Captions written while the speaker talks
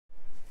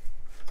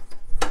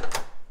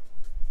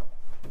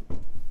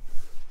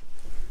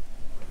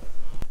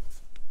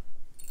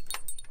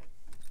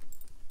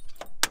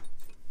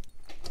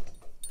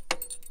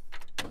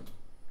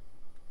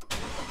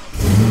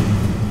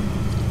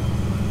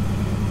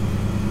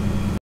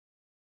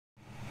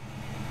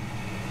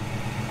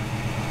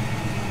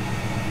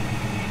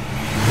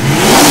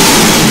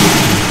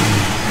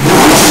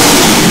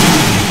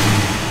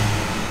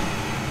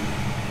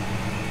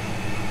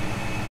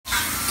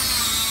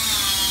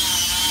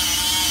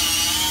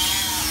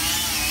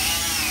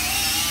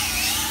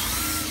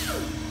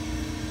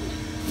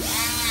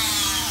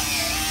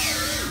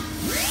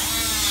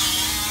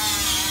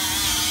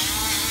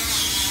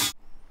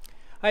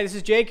Hi, this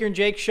is Jake. You're in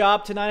Jake's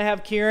shop. Tonight I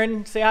have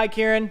Kieran. Say hi,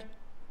 Kieran.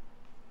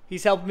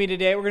 He's helping me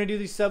today. We're going to do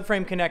these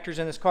subframe connectors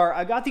in this car.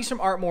 I got these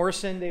from Art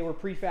Morrison. They were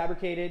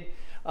prefabricated.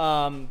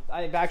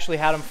 I've actually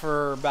had them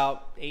for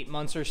about 8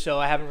 months or so.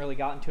 I haven't really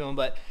gotten to them,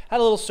 but had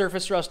a little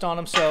surface rust on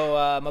them,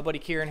 so my buddy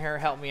Kieran here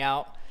helped me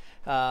out.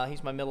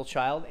 He's my middle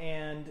child,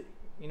 and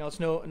you know, it's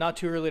not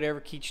too early to ever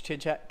teach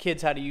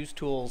kids how to use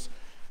tools.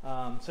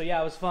 So yeah,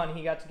 it was fun.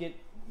 He got to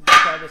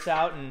try this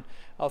out, and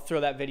I'll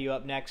throw that video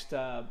up next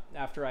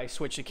after I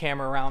switch the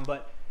camera around.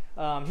 But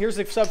here's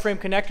the subframe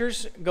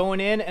connectors going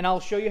in, and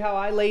I'll show you how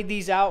I laid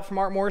these out from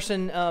Art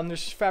Morrison.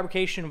 There's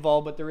fabrication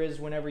involved, but there is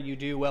whenever you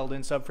do weld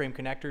in subframe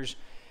connectors.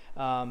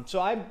 So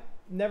I've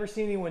never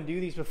seen anyone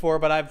do these before,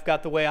 but I've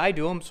got the way I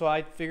do them, so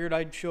I figured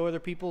I'd show other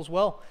people as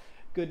well.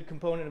 Good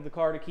component of the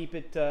car to keep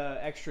it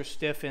extra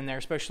stiff in there,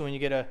 especially when you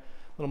get a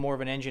little more of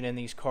an engine in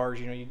these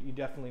cars. You know, you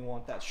definitely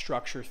want that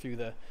structure through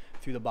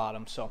the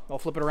bottom. So I'll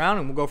flip it around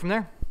and we'll go from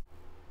there.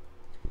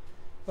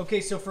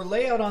 Okay, so for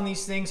layout on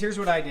these things, here's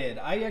what I did.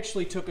 I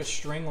actually took a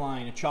string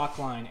line, a chalk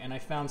line, and I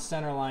found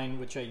center line,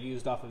 which I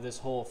used off of this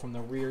hole from the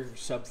rear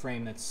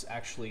subframe that's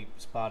actually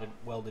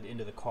welded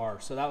into the car.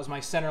 So that was my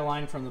center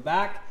line from the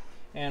back,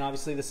 and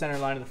obviously the center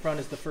line of the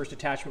front is the first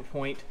attachment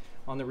point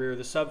on the rear of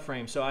the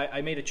subframe. So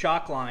I made a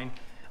chalk line.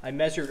 I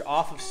measured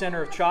off of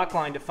center of chalk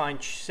line to find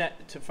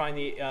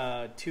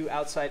the two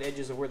outside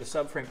edges of where the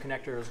subframe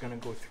connector is going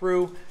to go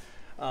through.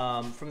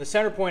 From the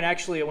center point,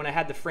 actually, when I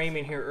had the frame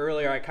in here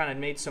earlier, I kind of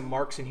made some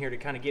marks in here to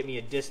kind of get me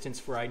a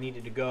distance where I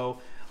needed to go.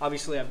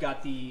 Obviously, I've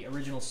got the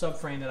original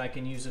subframe that I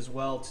can use as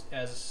well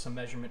as some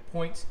measurement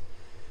points.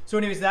 So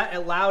anyways, that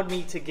allowed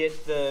me to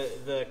get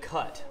the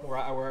cut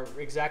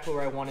exactly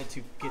where I wanted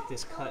to get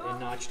this cut and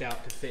notched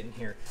out to fit in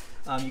here.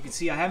 You can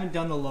see I haven't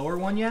done the lower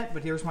one yet,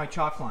 but here's my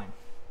chalk line.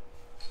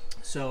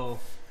 So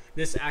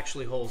this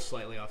actually holds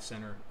slightly off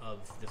center of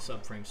the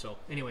subframe. So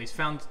anyways,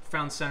 found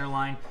center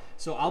line.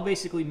 So I'll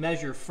basically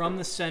measure from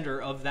the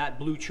center of that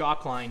blue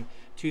chalk line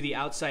to the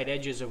outside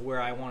edges of where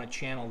I want to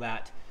channel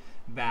that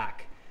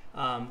back.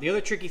 The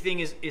other tricky thing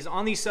is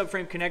on these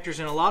subframe connectors,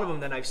 and a lot of them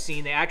that I've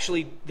seen,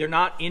 they're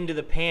not into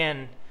the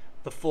pan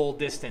the full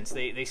distance.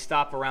 They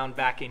stop around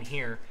back in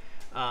here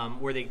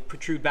where they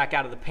protrude back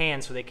out of the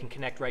pan so they can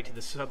connect right to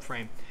the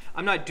subframe.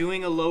 I'm not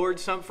doing a lowered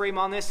subframe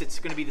on this. It's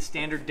going to be the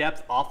standard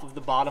depth off of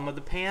the bottom of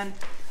the pan.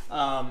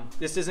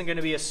 This isn't going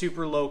to be a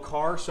super low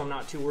car, so I'm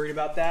not too worried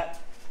about that.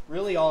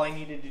 Really all I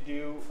needed to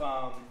do,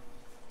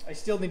 I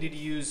still needed to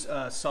use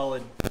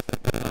solid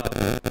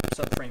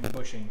subframe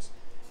bushings.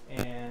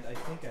 And I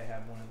think I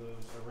have one of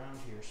those around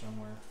here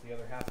somewhere, the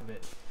other half of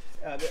it.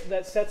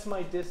 That sets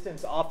my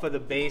distance off of the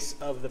base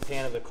of the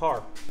pan of the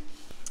car.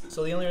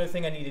 So the only other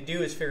thing I need to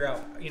do is figure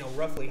out, you know,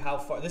 roughly how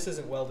far. This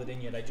isn't welded in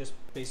yet. I just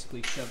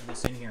basically shoved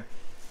this in here.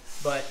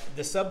 But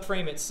the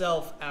subframe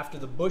itself, after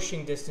the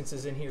bushing distance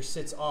is in here,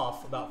 sits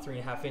off about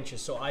 3.5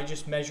 inches. So I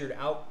just measured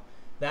out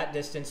that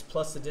distance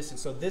plus the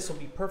distance. So this will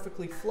be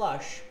perfectly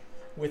flush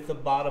with the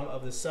bottom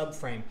of the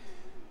subframe.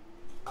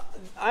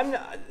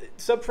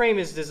 Subframe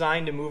is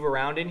designed to move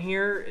around in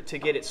here to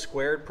get it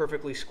squared,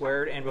 perfectly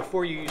squared, and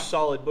before you use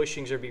solid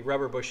bushings, there'd be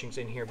rubber bushings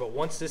in here, but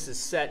once this is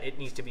set, it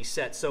needs to be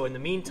set. So in the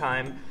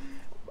meantime,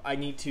 I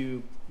need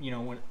to, you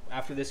know,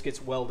 after this gets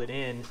welded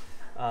in,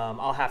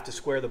 I'll have to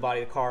square the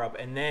body of the car up,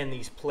 and then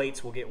these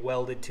plates will get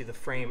welded to the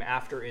frame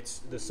after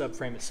the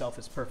subframe itself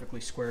is perfectly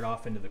squared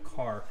off into the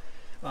car.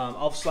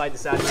 I'll slide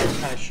this out here and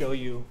kind of show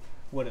you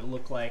what it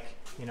looked like.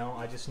 You know,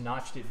 I just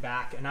notched it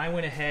back, and I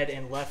went ahead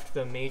and left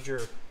the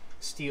major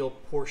steel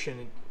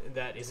portion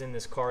that is in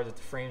this car that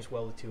the frame's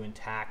welded to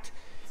intact,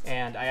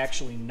 and I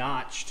actually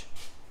notched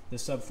the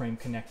subframe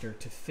connector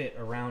to fit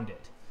around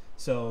it.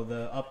 So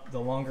the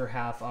longer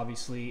half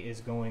obviously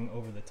is going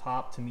over the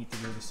top to meet the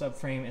rear of the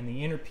subframe, and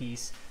the inner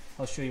piece,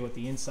 I'll show you what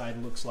the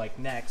inside looks like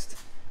next,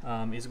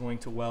 is going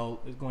to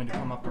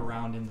come up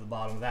around into the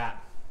bottom of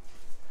that.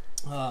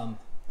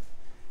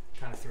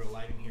 Kind of throw a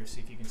light in here, see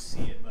if you can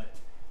see it, but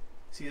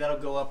see, that'll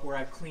go up where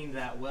I've cleaned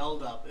that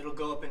weld up. It'll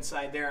go up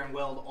inside there and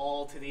weld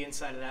all to the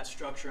inside of that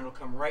structure, and it'll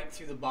come right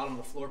through the bottom of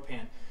the floor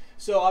pan.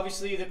 So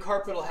obviously the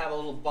carpet will have a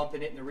little bump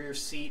in it in the rear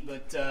seat,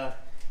 but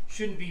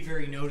shouldn't be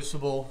very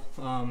noticeable.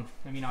 I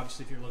mean,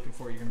 obviously if you're looking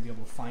for it, you're going to be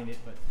able to find it,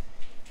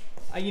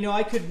 but you know,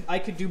 I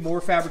could do more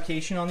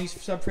fabrication on these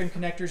subframe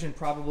connectors and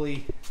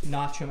probably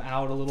notch them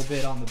out a little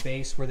bit on the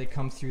base where they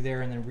come through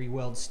there and then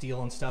re-weld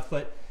steel and stuff,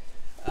 but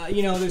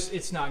you know,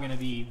 it's not going to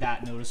be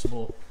that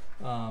noticeable.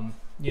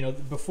 You know,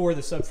 before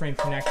the subframe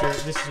connector,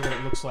 this is what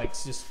it looks like.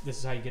 This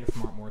is how you get it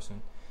from Art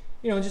Morrison.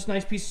 You know, just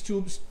nice piece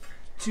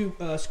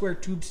of square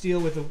tube steel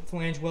with a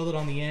flange welded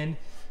on the end.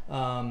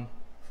 And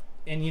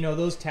you know,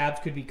 those tabs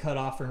could be cut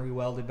off and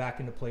re-welded back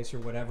into place or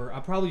whatever.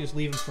 I'll probably just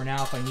leave them for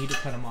now. If I need to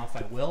cut them off,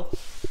 I will.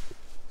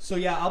 So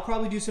yeah, I'll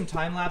probably do some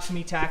time lapse of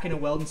me tacking and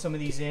welding some of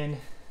these in.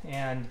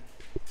 And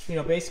you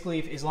know,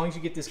 basically, as long as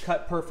you get this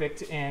cut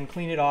perfect and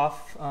clean it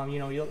off, you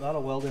know,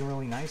 that'll weld in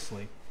really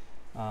nicely.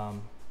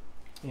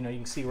 You know, you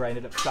can see where I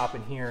ended up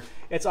stopping here.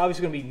 It's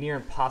obviously going to be near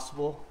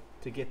impossible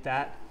to get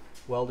that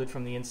welded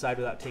from the inside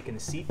without taking the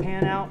seat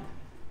pan out.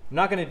 I'm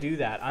not going to do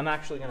that. I'm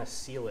actually going to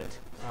seal it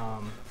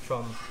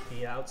from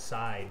the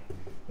outside,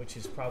 which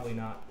is probably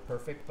not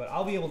perfect, but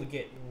I'll be able to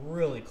get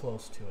really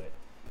close to it.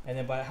 And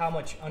then by how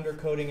much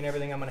undercoating and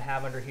everything I'm going to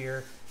have under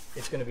here,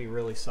 it's going to be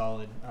really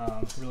solid,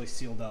 really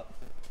sealed up.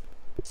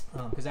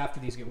 Because after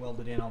these get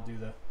welded in, I'll do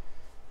the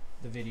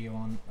video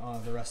on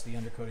the rest of the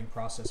undercoating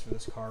process for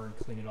this car and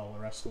clean it all the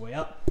rest of the way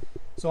up.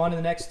 So on to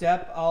the next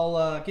step.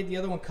 I'll get the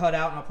other one cut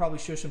out, and I'll probably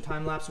show some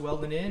time-lapse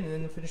welding in and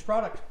then the finished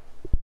product.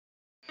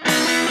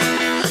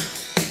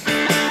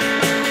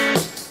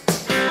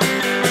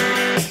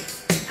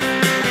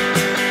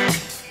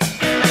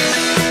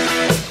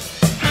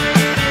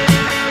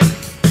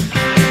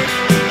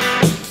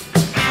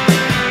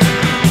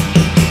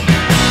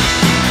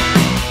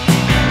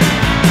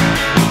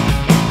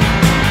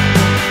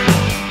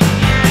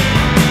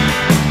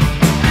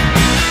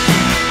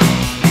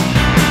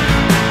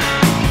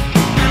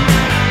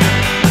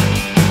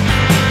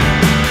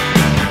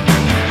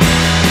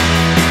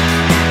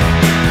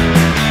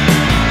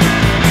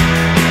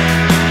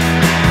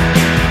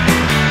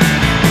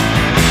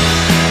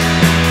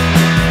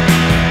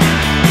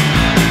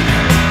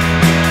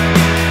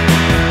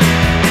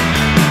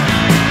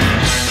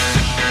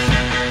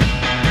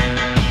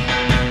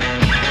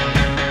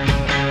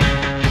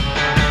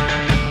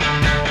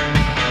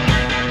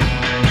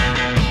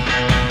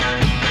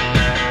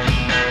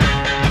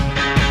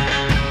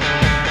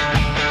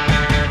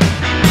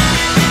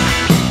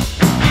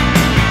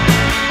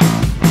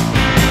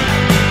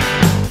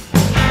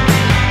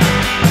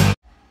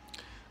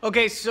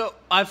 Okay, so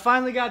I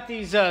finally got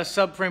these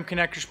subframe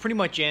connectors pretty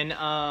much in.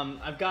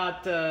 I've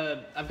got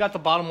the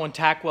bottom one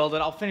tack welded.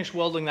 I'll finish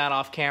welding that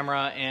off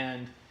camera,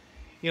 and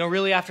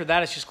really after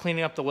that it's just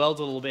cleaning up the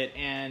welds a little bit.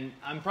 And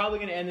I'm probably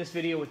going to end this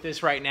video with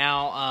this right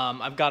now.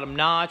 I've got them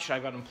notched,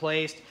 I've got them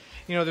placed.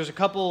 There's a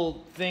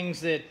couple things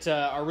that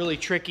are really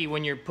tricky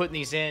when you're putting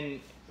these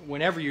in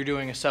whenever you're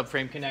doing a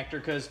subframe connector,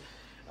 because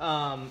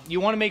you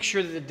want to make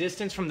sure that the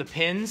distance from the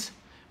pins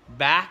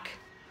back,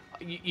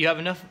 you have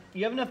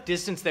enough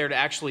distance there to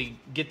actually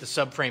get the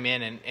subframe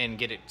in and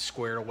get it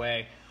squared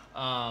away.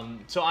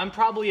 So I'm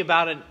probably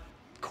about a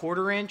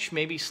 1/4 inch,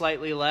 maybe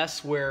slightly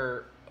less,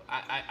 where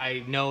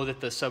I know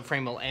that the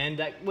subframe will end.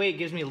 That way it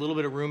gives me a little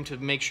bit of room to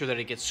make sure that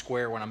it gets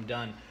square when I'm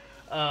done.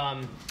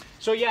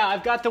 So yeah,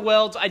 I've got the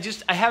welds.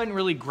 I haven't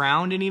really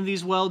ground any of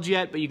these welds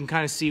yet, but you can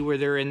kind of see where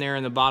they're in there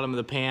in the bottom of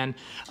the pan.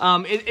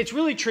 It's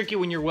really tricky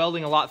when you're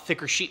welding a lot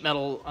thicker sheet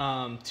metal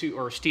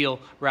or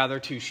steel rather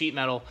to sheet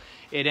metal.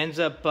 It ends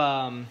up,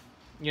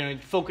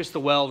 focus the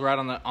weld right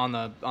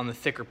on the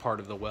thicker part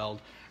of the weld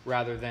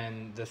rather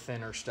than the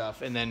thinner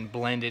stuff, and then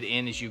blend it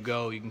in as you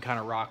go. You can kind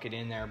of rock it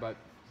in there, but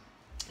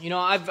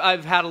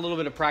I've had a little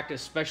bit of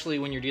practice, especially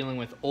when you're dealing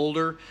with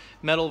older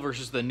metal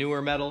versus the newer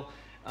metal.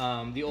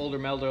 The older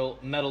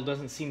metal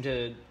doesn't seem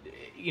to,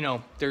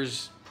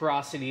 there's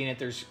porosity in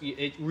it.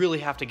 It really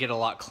have to get a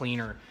lot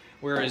cleaner.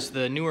 Whereas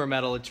the newer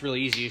metal, it's really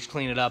easy. You just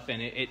clean it up,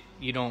 and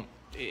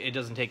it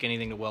doesn't take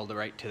anything to weld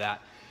right to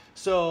that.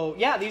 So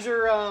yeah, these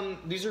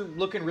are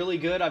looking really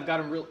good. I've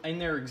got them in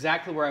there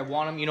exactly where I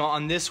want them.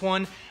 On this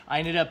one, I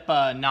ended up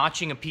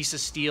notching a piece of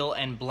steel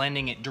and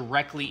blending it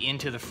directly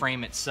into the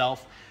frame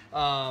itself.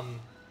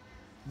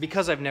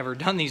 Because I've never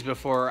done these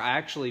before, I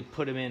actually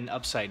put them in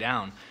upside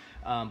down.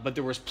 But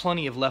there was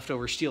plenty of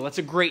leftover steel. That's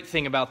a great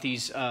thing about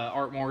these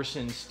Art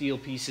Morrison steel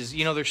pieces.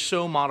 They're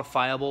so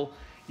modifiable.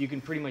 You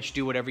can pretty much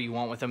do whatever you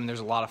want with them, and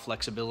there's a lot of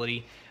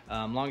flexibility.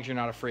 As long as you're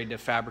not afraid to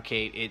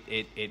fabricate,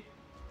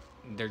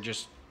 they're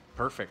just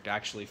perfect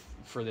actually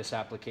for this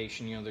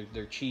application.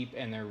 They're cheap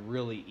and they're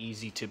really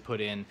easy to put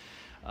in.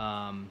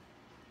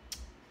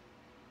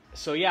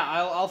 So yeah,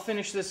 I'll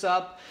finish this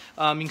up.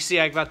 You can see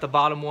I've got the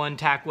bottom one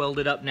tack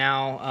welded up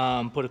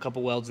now. Put a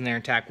couple welds in there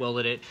and tack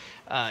welded it.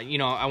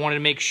 I wanted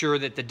to make sure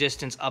that the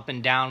distance up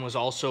and down was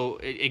also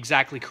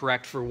exactly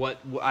correct for what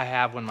I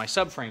have on my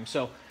subframe.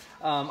 So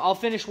I'll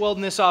finish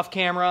welding this off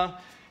camera,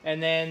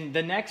 and then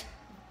the next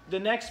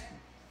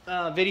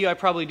video I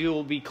probably do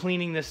will be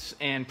cleaning this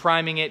and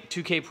priming it,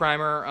 2K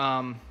primer.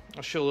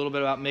 I'll show a little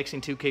bit about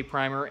mixing 2K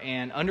primer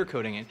and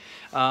undercoating it.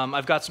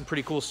 I've got some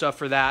pretty cool stuff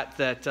for that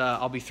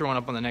I'll be throwing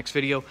up on the next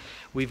video.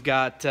 We've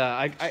got,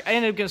 I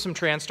ended up getting some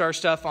TransStar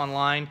stuff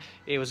online.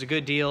 It was a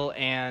good deal,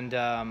 and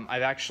I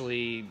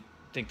actually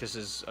think this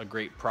is a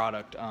great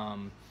product.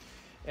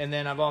 And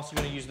then I'm also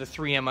going to use the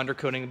 3M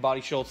undercoating, the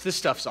Body Schultz. This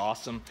stuff's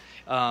awesome.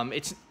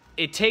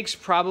 It takes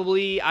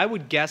probably, I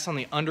would guess on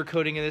the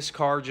undercoating of this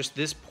car, just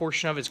this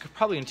portion of it, it's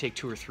probably going to take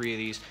 2 or 3 of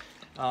these.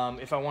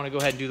 If I want to go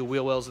ahead and do the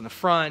wheel wells in the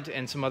front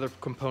and some other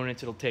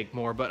components, it'll take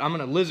more. But I'm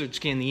going to lizard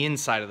skin the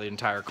inside of the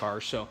entire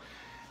car, so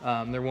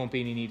there won't be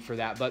any need for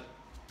that. But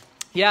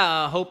yeah,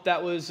 I hope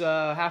that was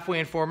halfway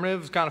informative.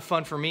 It was kind of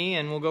fun for me,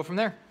 and we'll go from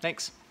there.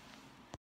 Thanks.